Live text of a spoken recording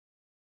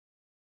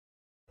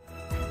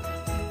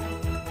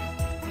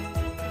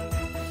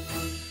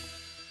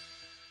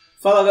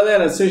Fala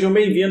galera, sejam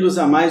bem-vindos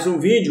a mais um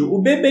vídeo.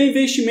 O BB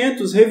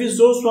Investimentos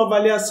revisou sua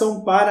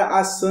avaliação para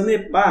a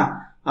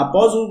Sanepar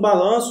após o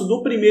balanço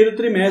do primeiro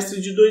trimestre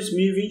de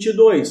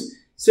 2022.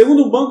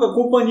 Segundo o banco, a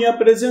companhia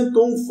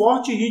apresentou um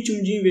forte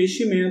ritmo de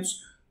investimentos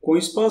com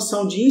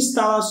expansão de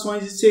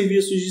instalações e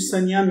serviços de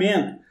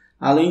saneamento,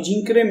 além de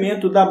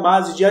incremento da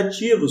base de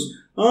ativos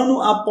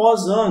ano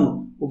após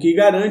ano, o que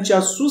garante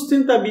a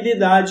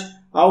sustentabilidade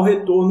ao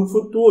retorno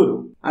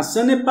futuro. A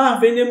Sanepar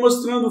vem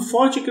demonstrando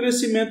forte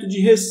crescimento de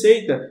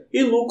receita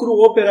e lucro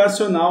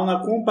operacional na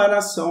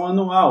comparação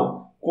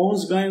anual, com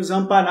os ganhos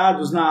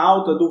amparados na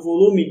alta do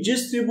volume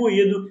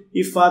distribuído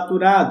e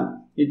faturado,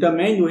 e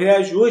também do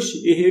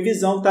reajuste e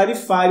revisão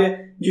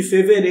tarifária de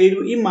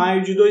fevereiro e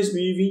maio de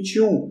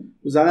 2021.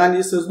 Os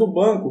analistas do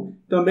banco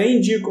também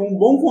indicam um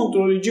bom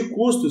controle de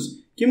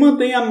custos que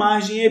mantém a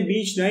margem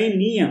EBITDA em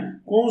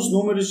linha com os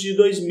números de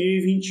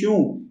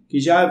 2021, que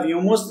já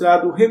haviam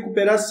mostrado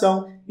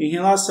recuperação em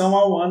relação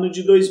ao ano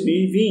de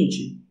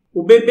 2020.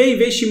 O BB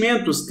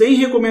Investimentos tem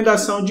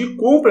recomendação de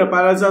compra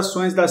para as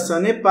ações da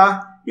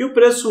Sanepar e o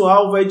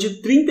preço-alvo é de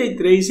R$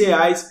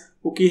 33,00,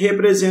 o que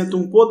representa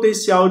um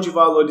potencial de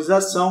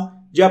valorização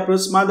de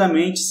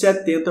aproximadamente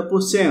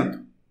 70%.